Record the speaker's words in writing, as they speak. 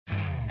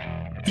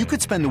You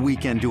could spend the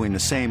weekend doing the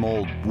same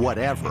old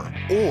whatever,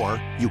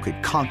 or you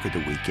could conquer the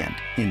weekend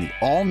in the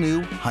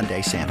all-new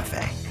Hyundai Santa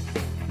Fe.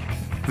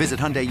 Visit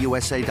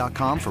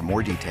HyundaiUSA.com for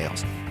more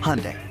details.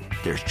 Hyundai,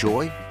 there's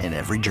joy in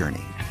every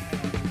journey.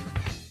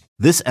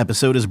 This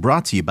episode is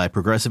brought to you by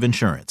Progressive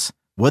Insurance.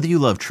 Whether you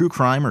love true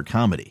crime or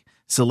comedy,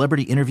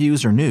 celebrity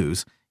interviews or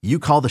news, you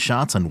call the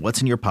shots on what's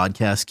in your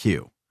podcast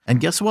queue. And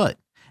guess what?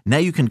 Now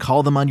you can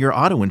call them on your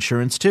auto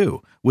insurance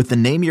too with the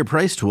Name Your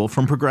Price tool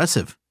from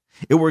Progressive.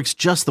 It works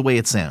just the way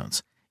it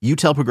sounds. You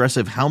tell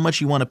Progressive how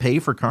much you want to pay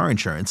for car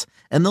insurance,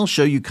 and they'll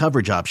show you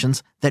coverage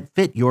options that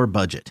fit your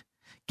budget.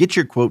 Get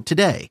your quote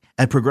today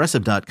at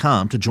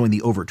Progressive.com to join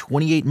the over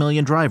 28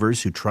 million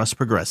drivers who trust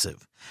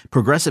Progressive.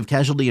 Progressive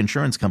Casualty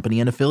Insurance Company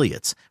and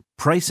Affiliates.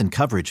 Price and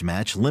coverage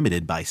match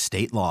limited by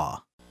state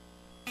law.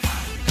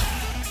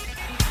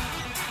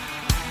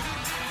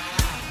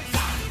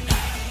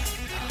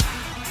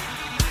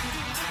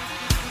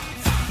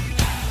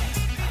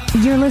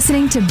 You're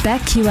listening to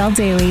BetQL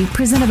Daily,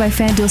 presented by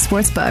FanDuel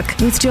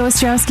Sportsbook, with Joe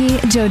Ostrowski,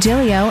 Joe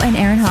Giglio, and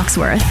Aaron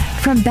Hawksworth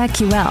from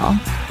BetQL.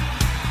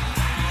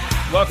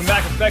 Welcome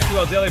back to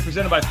BetQL Daily,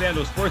 presented by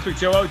FanDuel Sportsbook.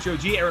 Joe O, Joe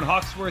G, Aaron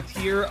Hawksworth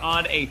here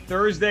on a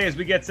Thursday as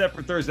we get set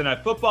for Thursday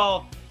Night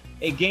Football,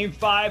 a Game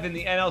 5 in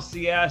the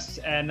NLCS,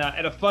 and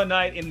a fun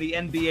night in the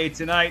NBA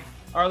tonight.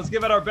 All right, let's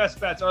give out our best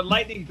bets, our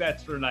lightning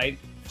bets for tonight.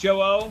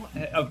 Joe O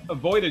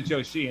avoided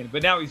Joe Sheehan,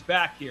 but now he's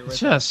back here with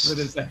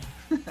his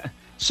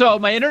So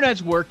my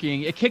internet's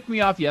working. It kicked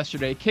me off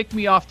yesterday. It kicked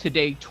me off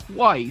today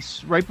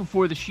twice, right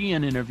before the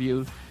Sheehan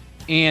interview.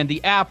 And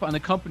the app on the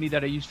company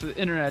that I use for the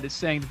internet is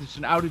saying that there's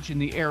an outage in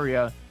the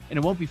area, and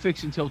it won't be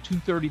fixed until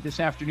 2:30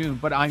 this afternoon.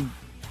 But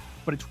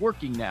it's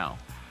working now.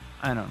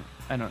 I don't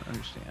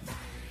understand.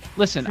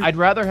 Listen, I'd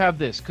rather have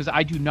this because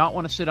I do not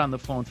want to sit on the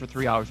phone for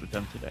 3 hours with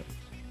them today.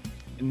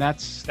 And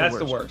that's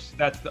the worst.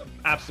 That's the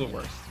absolute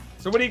worst.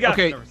 So what do you got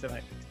for us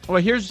tonight?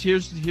 Well, here's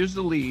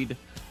the lead.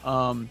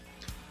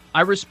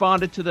 I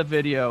responded to the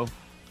video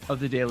of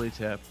the Daily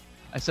Tip.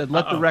 I said,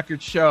 let the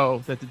record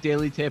show that the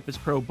Daily Tip is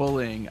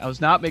pro-bullying. I was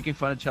not making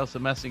fun of Chelsea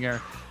Messinger.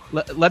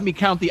 Let me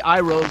count the eye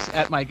rolls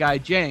at my guy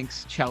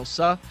Jenks,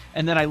 Chelsea,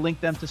 and then I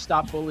linked them to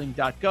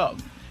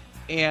stopbullying.gov.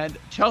 And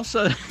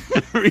Chelsea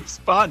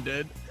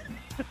responded.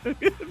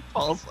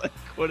 Paul's like,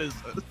 what is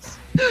this?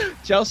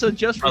 Chelsea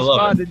just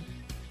responded.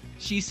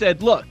 She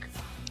said, look,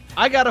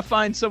 I got to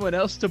find someone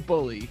else to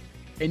bully,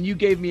 and you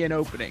gave me an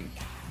opening.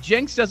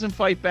 Jenks doesn't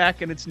fight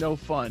back, and it's no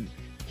fun.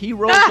 He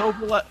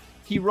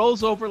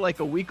rolls over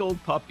like a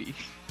week-old puppy.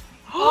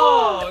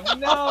 Oh,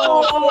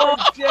 no. Poor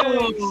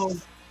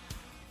Jenks.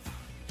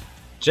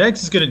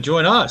 Jenks is going to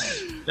join us.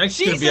 Jenks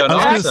is going to be on our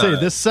side. I was going to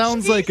say, this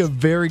sounds like a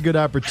very good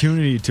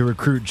opportunity to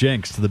recruit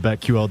Jenks to the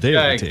BetQL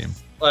Daily team.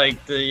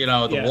 Like the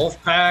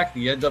Wolf Pack,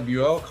 the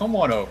NWO. Come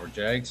on over,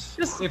 Jenks.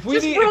 If we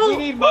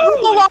need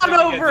muscle on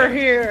over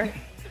here.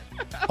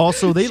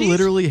 Also, they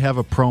literally have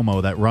a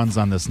promo that runs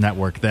on this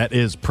network that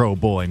is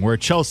pro-bullying, where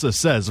Chelsea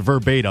says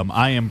verbatim,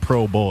 I am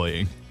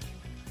pro-bullying.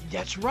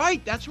 That's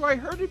right. That's where I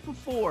heard it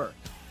before.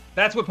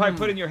 That's what probably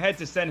put in your head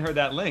to send her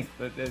that link.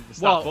 The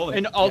stop bullying.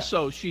 And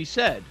also she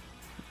said,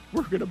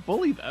 we're going to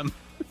bully them.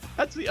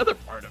 That's the other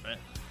part of it.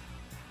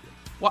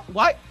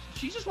 Why?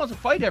 She just wants to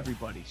fight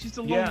everybody. She's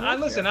the lone wolf.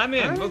 Listen, I'm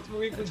in.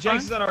 Right.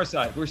 Jenks is on our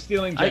side. We're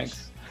stealing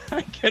Jenks.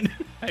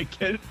 I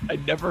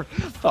never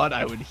thought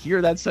I would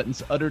hear that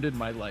sentence uttered in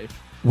my life.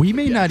 We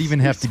may not even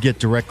have to get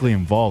directly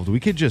involved.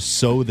 We could just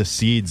sow the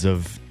seeds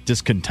of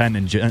discontent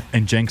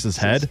in Jenks'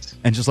 head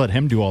and just let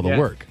him do all the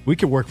work. We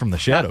could work from the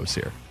shadows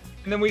here.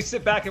 And then we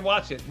sit back and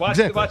watch it. Watch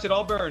it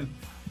all burn.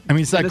 I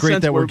mean, it's not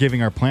great that we're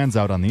giving our plans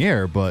out on the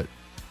air, but...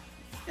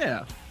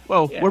 Yeah.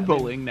 Well, we're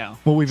bullying now.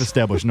 Well, we've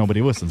established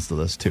nobody listens to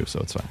this, too, so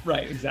it's fine.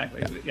 Right,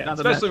 exactly. Yeah.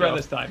 Especially around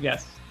this time,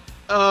 yes.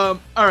 All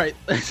right,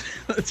 let's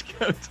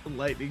go to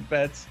lightning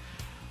bets.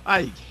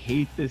 I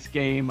hate this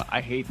game.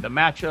 I hate the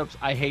matchups.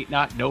 I hate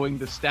not knowing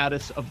the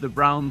status of the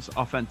Browns'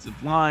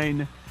 offensive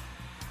line.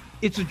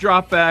 It's a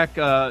drop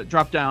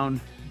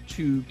down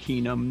to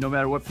Keenum, no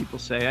matter what people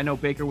say. I know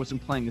Baker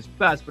wasn't playing his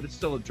best, but it's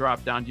still a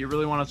drop down. Do you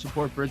really want to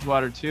support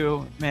Bridgewater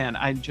too? Man,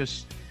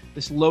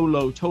 this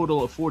low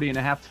total of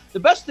 40.5. The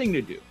best thing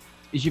to do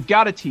is you've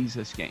got to tease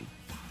this game.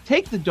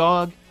 Take the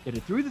dog, get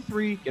it through the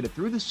 3, get it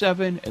through the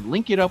 7, and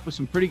link it up with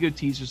some pretty good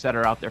teasers that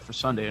are out there for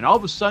Sunday. And all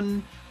of a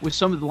sudden, with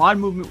some of the line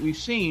movement we've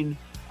seen,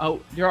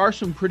 there are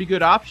some pretty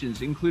good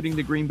options, including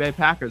the Green Bay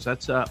Packers.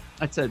 That's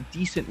a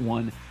decent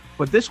one.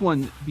 But this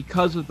one,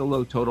 because of the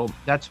low total,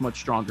 that's much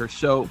stronger.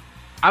 So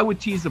I would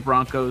tease the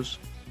Broncos.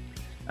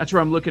 That's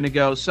where I'm looking to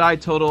go.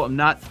 Side total, I'm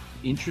not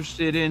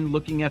interested in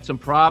looking at some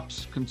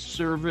props.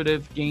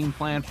 Conservative game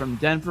plan from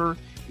Denver,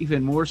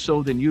 even more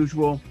so than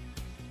usual.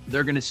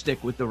 They're going to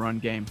stick with the run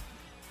game.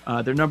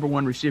 Their number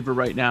one receiver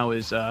right now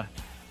is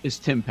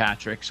Tim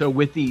Patrick. So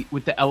with the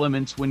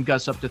elements, wind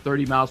gusts up to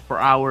 30 miles per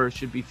hour,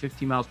 should be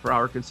 15 miles per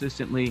hour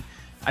consistently.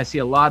 I see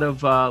a lot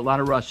of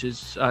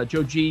rushes.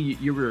 Joe G,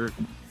 you were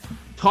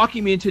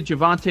talking me into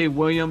Javonte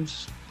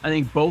Williams. I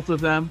think both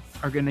of them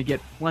are going to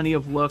get plenty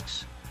of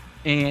looks.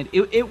 And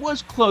it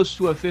was close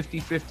to a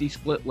 50-50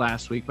 split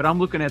last week, but I'm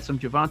looking at some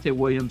Javonte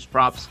Williams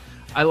props.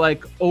 I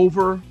like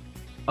over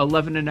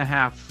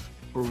 11.5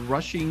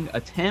 rushing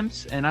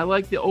attempts, and I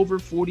like the over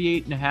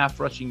 48.5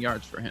 rushing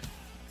yards for him.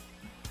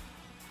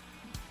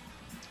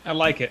 I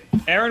like it.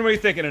 Aaron, what are you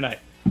thinking tonight?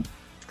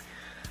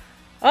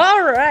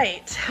 All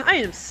right. I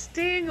am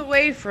staying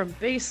away from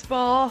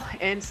baseball,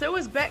 and so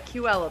is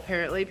BetQL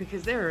apparently,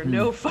 because there are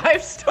no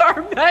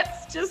 5-star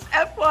bets. Just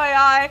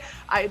FYI,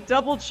 I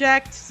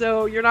double-checked,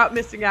 so you're not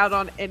missing out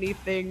on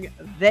anything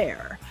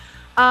there.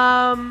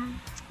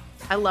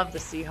 I love the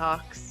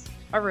Seahawks.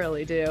 I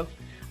really do.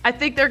 I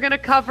think they're going to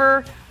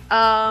cover.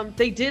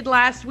 They did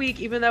last week,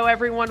 even though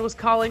everyone was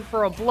calling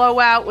for a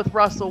blowout with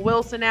Russell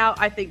Wilson out.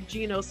 I think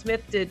Geno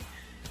Smith did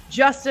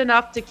just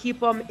enough to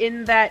keep them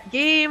in that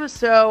game.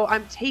 So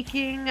I'm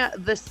taking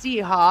the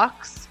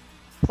Seahawks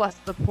plus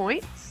the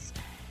points.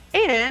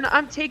 And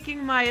I'm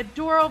taking my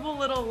adorable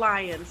little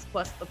Lions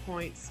plus the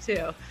points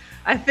too.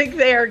 I think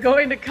they are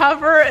going to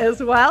cover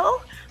as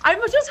well.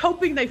 I'm just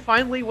hoping they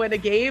finally win a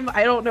game.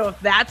 I don't know if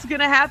that's going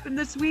to happen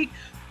this week,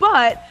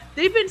 but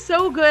they've been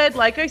so good.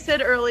 Like I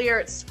said earlier,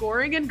 it's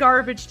scoring in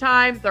garbage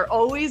time. They're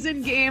always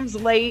in games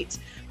late.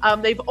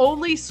 They've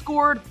only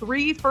scored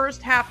 3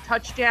 first-half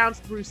touchdowns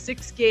through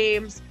 6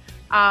 games.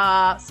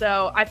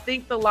 So I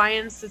think the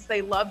Lions, since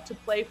they love to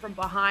play from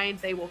behind,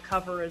 they will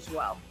cover as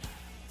well.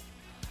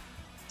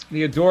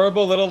 The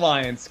adorable little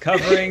Lions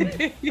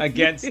covering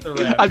against the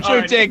Rams. I'm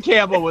sure Dan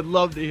Campbell would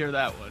love to hear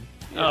that one.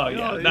 Oh,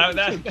 yeah.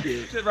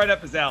 That's right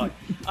up his alley.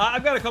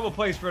 I've got a couple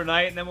plays for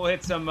tonight, and then we'll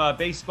hit some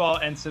baseball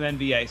and some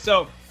NBA.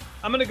 So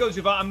I'm going to go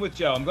I'm with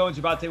Joe. I'm going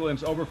Javonte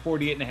Williams over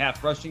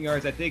 48.5 rushing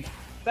yards. I think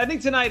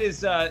tonight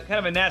is kind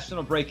of a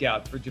national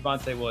breakout for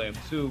Javonte Williams,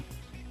 who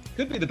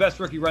could be the best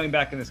rookie running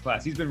back in this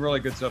class. He's been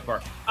really good so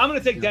far. I'm going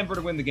to take Denver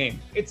to win the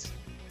game. It's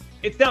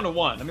down to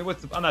 1. I mean,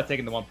 I'm not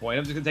taking the 1 point.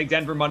 I'm just going to take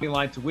Denver money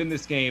line to win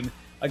this game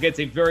against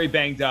a very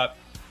banged up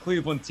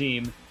Cleveland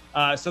team.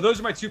 So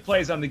those are my 2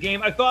 plays on the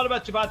game. I thought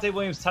about Javonte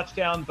Williams'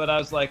 touchdown, but I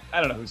was like,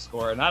 I don't know who's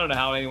scoring. I don't know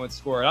how anyone's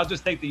scoring. I'll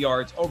just take the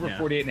yards over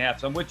 48.5.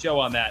 So I'm with Joe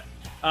on that.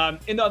 On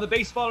the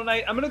baseball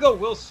tonight, I'm going to go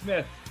Will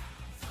Smith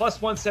plus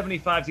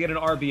 175 to get an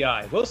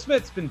RBI. Will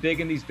Smith's been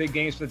big in these big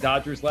games for the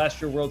Dodgers. Last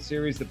year, World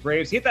Series, the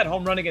Braves. He hit that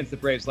home run against the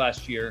Braves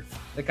last year.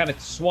 That kind of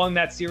swung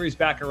that series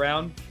back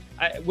around.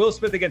 Will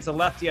Smith against a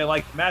lefty, I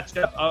like the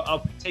matchup.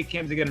 I'll take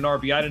him to get an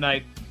RBI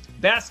tonight.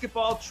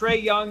 Basketball,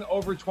 Trae Young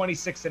over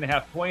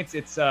 26.5 points.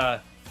 It's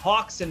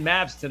Hawks and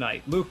Mavs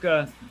tonight.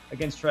 Luka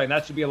against Trae.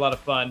 That should be a lot of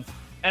fun.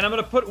 And I'm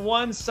going to put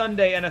one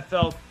Sunday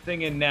NFL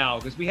thing in now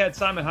because we had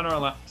Simon Hunter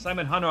on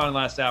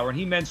last hour, and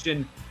he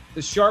mentioned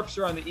the Sharps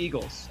are on the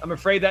Eagles. I'm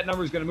afraid that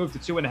number is going to move to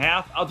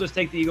 2.5. I'll just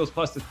take the Eagles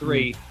plus the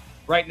 3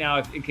 right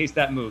now in case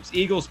that moves.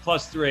 Eagles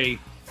plus 3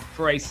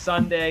 for a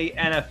Sunday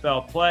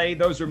NFL play.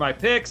 Those are my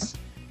picks.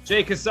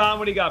 Jay Kassan,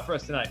 what do you got for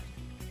us tonight?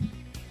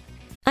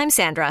 I'm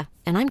Sandra,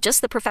 and I'm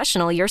just the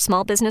professional your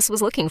small business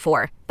was looking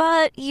for.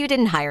 But you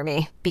didn't hire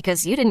me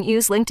because you didn't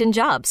use LinkedIn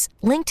Jobs.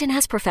 LinkedIn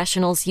has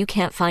professionals you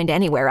can't find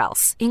anywhere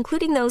else,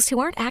 including those who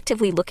aren't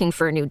actively looking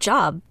for a new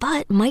job,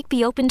 but might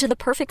be open to the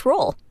perfect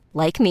role,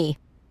 like me.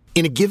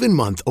 In a given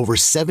month, over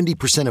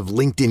 70% of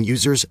LinkedIn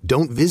users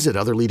don't visit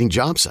other leading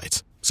job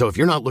sites. So if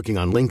you're not looking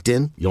on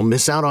LinkedIn, you'll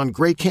miss out on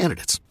great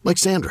candidates like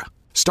Sandra.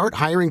 Start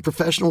hiring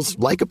professionals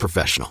like a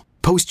professional.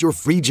 Post your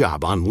free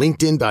job on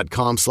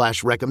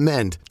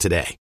linkedin.com/recommend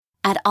today.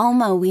 At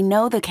Alma, we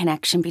know the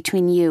connection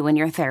between you and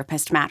your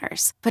therapist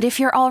matters. But if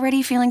you're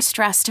already feeling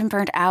stressed and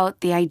burnt out,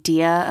 the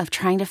idea of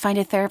trying to find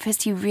a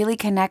therapist you really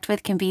connect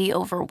with can be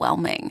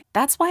overwhelming.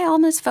 That's why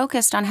Alma's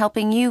focused on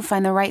helping you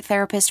find the right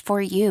therapist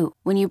for you.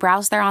 When you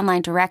browse their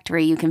online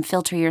directory, you can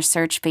filter your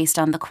search based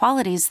on the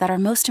qualities that are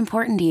most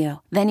important to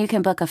you. Then you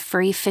can book a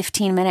free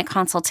 15-minute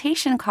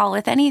consultation call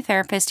with any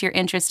therapist you're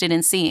interested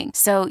in seeing,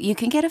 so you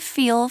can get a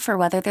feel for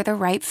whether they're the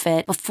right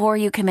fit before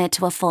you commit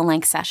to a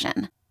full-length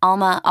session.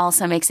 Alma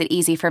also makes it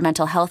easy for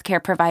mental health care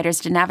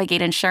providers to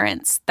navigate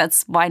insurance.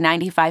 That's why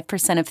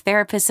 95% of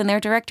therapists in their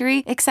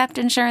directory accept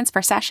insurance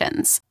for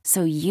sessions,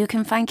 so you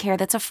can find care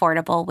that's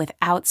affordable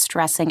without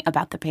stressing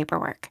about the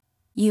paperwork.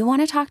 You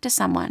want to talk to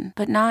someone,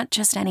 but not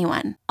just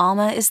anyone.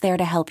 Alma is there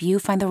to help you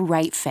find the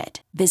right fit.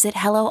 Visit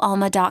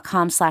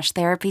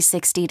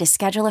helloalma.com/therapy60 to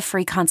schedule a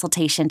free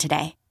consultation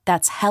today.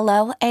 That's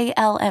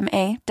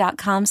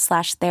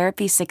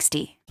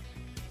helloalma.com/therapy60.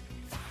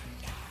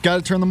 Got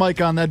to turn the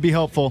mic on. That'd be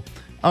helpful.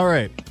 All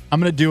right, I'm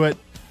going to do it.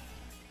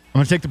 I'm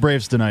going to take the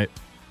Braves tonight.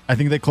 I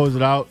think they close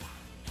it out.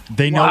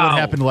 They know what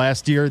happened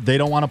last year. They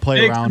don't want to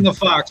play around. In the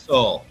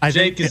foxhole.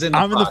 Jake is in the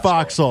foxhole. I'm in the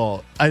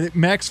foxhole. I think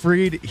Max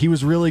Fried, he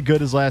was really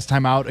good his last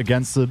time out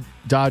against the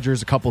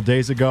Dodgers a couple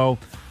days ago.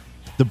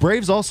 The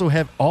Braves also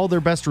have all their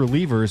best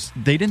relievers.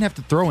 They didn't have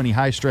to throw any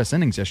high-stress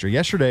innings yesterday.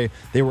 Yesterday,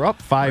 they were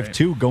up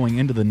 5-2 going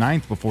into the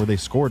 9th before they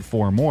scored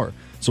 4 more.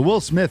 So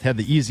Will Smith had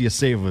the easiest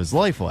save of his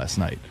life last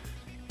night.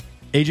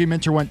 AJ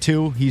Minter went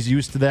 2. He's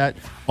used to that.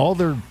 All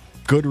their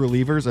good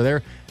relievers are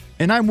there.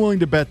 And I'm willing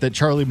to bet that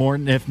Charlie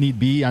Morton, if need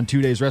be, on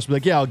 2 days rest, will be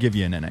like, yeah, I'll give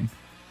you an inning.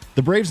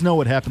 The Braves know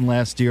what happened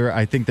last year.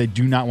 I think they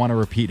do not want to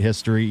repeat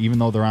history, even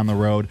though they're on the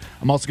road.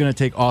 I'm also going to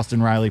take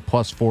Austin Riley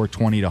plus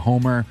 420 to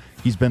homer.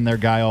 He's been their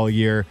guy all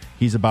year.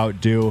 He's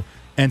about due.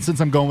 And since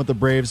I'm going with the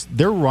Braves,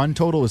 their run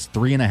total is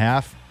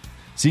 3.5.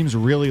 Seems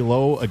really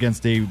low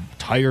against a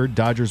tired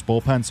Dodgers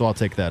bullpen, so I'll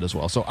take that as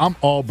well. So I'm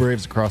all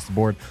Braves across the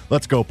board.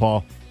 Let's go,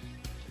 Paul.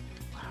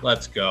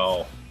 Let's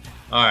go.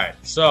 All right,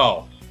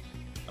 so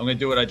I'm going to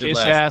do what I did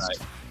last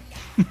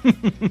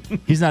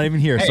night. He's not even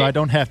here, so I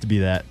don't have to be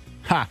that.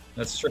 Ha!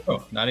 That's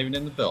true. Not even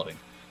in the building.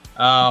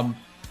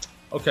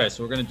 Okay,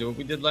 so we're going to do what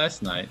we did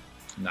last night.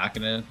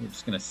 We're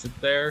just going to sit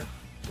there,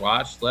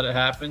 watch, let it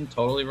happen,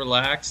 totally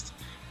relaxed.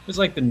 It was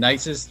like the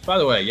nicest, by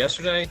the way,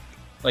 yesterday,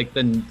 like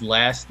the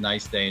last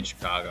nice day in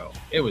Chicago.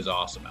 It was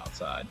awesome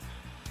outside.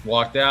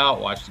 Walked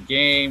out, watched the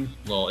game,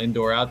 little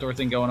indoor-outdoor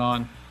thing going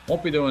on.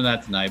 Won't be doing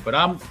that tonight, but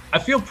I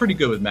feel pretty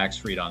good with Max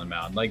Fried on the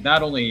mound. Like,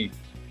 not only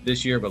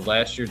this year, but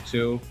last year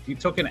too. He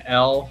took an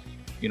L,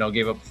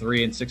 gave up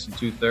 3 6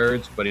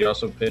 2/3, but he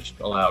also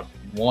allowed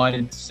 1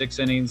 in 6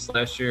 innings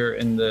last year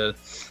in the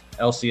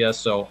LCS.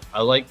 So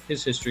I like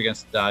his history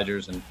against the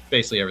Dodgers and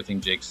basically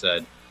everything Jake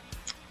said.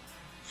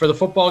 For the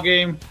football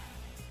game,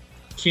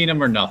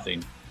 Keenum or nothing.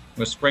 I'm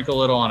going to sprinkle a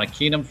little on a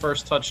Keenum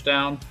first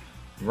touchdown,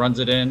 runs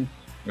it in. I'm going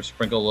to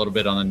sprinkle a little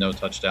bit on the no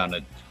touchdown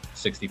at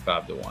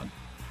 65-1,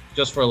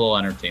 just for a little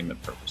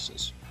entertainment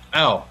purposes.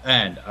 Oh,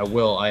 and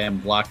I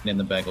am locking in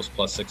the Bengals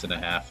plus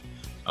 6.5.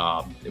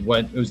 It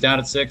was down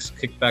at 6,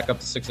 kicked back up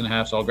to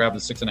 6.5, so I'll grab the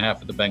 6.5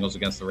 with the Bengals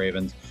against the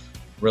Ravens.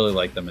 Really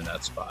like them in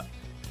that spot.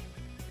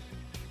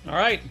 All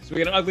right, so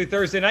we got an ugly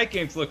Thursday night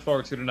game to look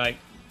forward to tonight.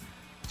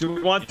 Do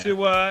we want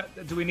to?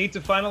 Do we need to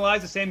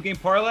finalize the same game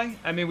parlay?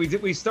 I mean,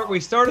 we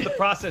started the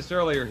process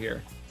earlier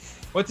here.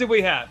 What did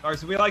we have? All right,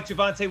 so we like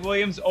Javonte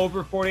Williams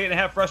over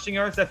 48.5 rushing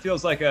yards. That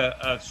feels like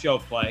a show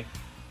play.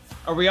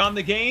 Are we on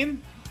the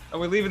game? Are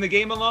we leaving the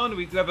game alone? Do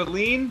we have a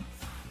lean?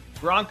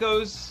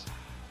 Broncos,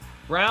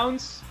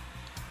 Browns.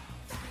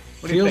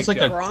 What do you think, like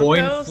Joe? a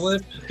coin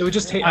flip. It would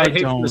just I'd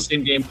hate for the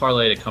same game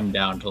parlay to come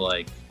down to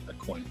like a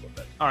coin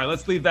flip. All right,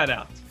 let's leave that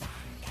out.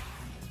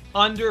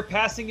 Under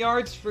passing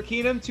yards for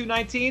Keenum,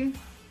 219.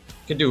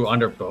 Could do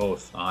under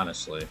both,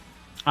 honestly.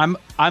 I'm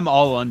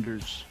all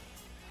unders.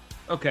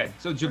 Okay,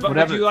 so do you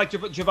like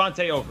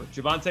Javonte over?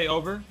 Javonte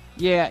over?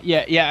 Yeah.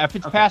 If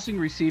it's passing,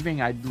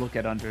 receiving, I'd look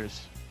at unders.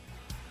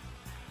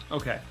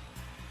 Okay,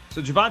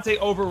 so Javonte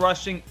over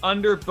rushing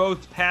under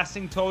both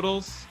passing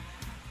totals.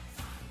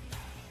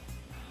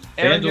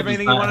 Aaron, do you have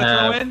anything you want to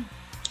throw in?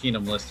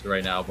 Keenum listed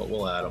right now, but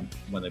we'll add him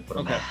when they put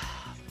him up.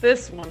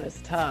 This one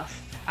is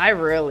tough. I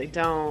really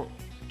don't.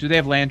 Do they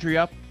have Landry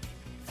up?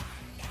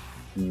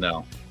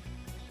 No.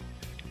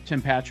 Tim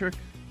Patrick?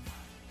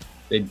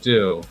 They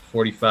do.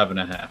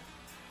 45.5.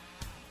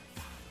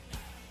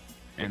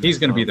 He's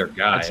going to be their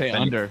guy. I'd say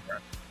under.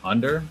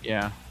 Under?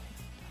 Yeah.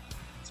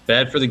 It's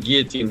bad for the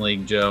Guillotine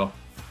League, Joe.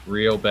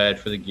 Real bad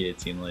for the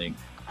Guillotine League.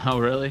 Oh,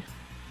 really?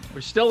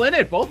 We're still in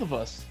it, both of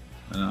us.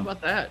 How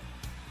about that?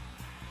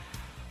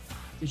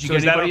 Did you So get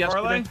is that anybody a else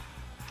parlay?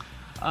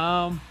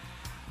 today?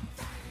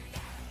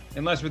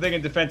 Unless we're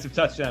thinking defensive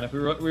touchdown. If we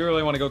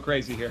really want to go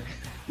crazy here.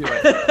 Do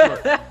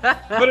it.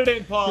 Put it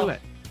in, Paul. Do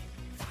it.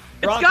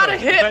 Broncos, It's got to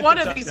hit one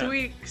of defensive these touchdown.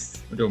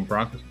 weeks. We're doing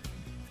Broncos.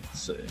 Let's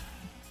see.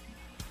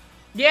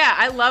 Yeah,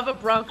 I love a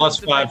Broncos Plus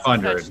defensive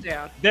 500.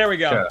 touchdown. There we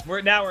go. Yeah. We're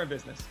in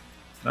business.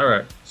 All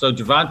right. So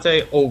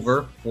Javonte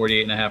over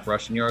 48.5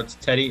 rushing yards.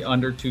 Teddy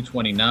under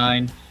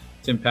 229.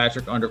 Tim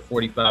Patrick under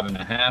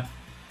 45.5.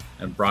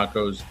 And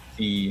Broncos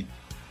the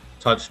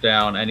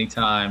touchdown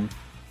anytime.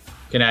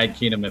 Can add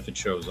Keenum if it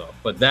shows up.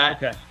 But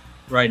that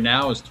right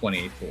now is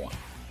 28-1.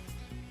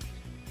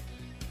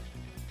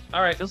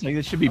 All right. Feels like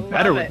it should be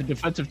better with the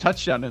defensive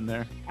touchdown in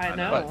there. I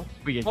know.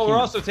 We're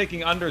also taking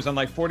unders on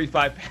like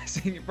 45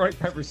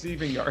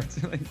 receiving yards.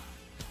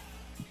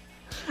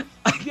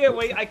 I can't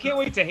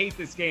wait to hate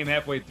this game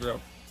halfway through.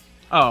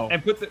 Oh,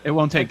 and it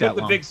won't take that long.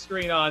 Put the big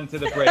screen on to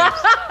the Braves.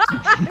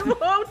 It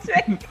won't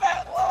take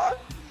that long.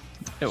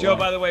 Joe,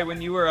 by the way,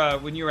 when you were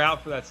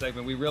out for that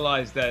segment, we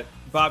realized that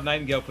Bob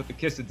Nightingale put the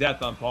kiss of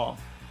death on Paul.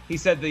 He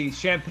said the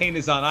champagne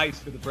is on ice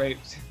for the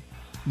Braves.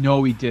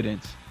 No, he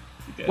didn't.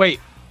 He did. Wait,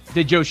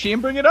 did Joe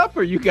Sheehan bring it up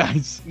or you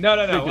guys? No.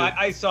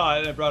 I saw it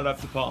and I brought it up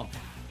to Paul.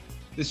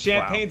 The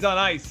champagne's on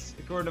ice,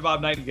 according to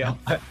Bob Nightingale.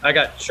 I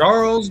got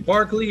Charles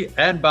Barkley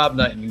and Bob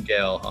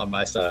Nightingale on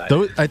my side.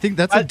 I think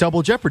that's a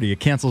double jeopardy.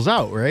 It cancels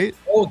out, right?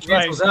 Oh, it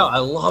cancels out. I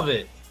love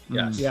it.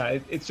 Yes. Yeah,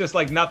 it's just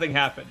like nothing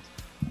happened.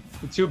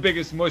 The two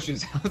biggest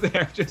mushes out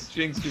there just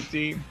jinxed your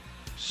team.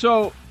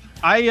 So,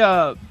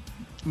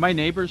 my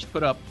neighbors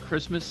put up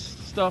Christmas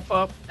stuff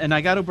up, and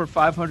I got over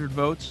 500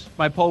 votes.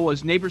 My poll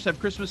was: neighbors have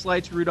Christmas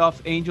lights,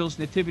 Rudolph, angels,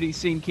 nativity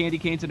scene, candy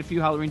canes, and a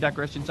few Halloween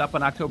decorations up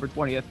on October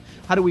 20th.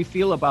 How do we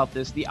feel about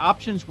this? The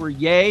options were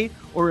yay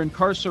or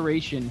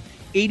incarceration.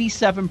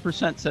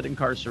 87% said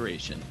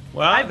incarceration.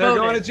 Well, they're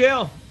going to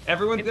jail. They're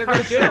going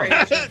to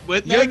jail.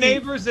 With your Nagy.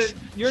 neighbors and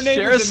Matt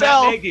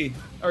Nagy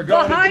are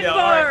going Behind to jail.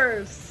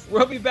 bars.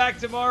 We'll be back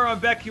tomorrow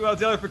on BetQL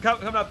Daily. For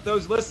coming up,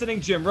 those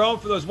listening, Jim Rome.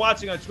 For those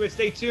watching on Twitch,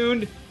 stay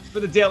tuned. for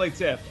the Daily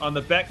Tip on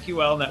the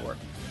BetQL Network.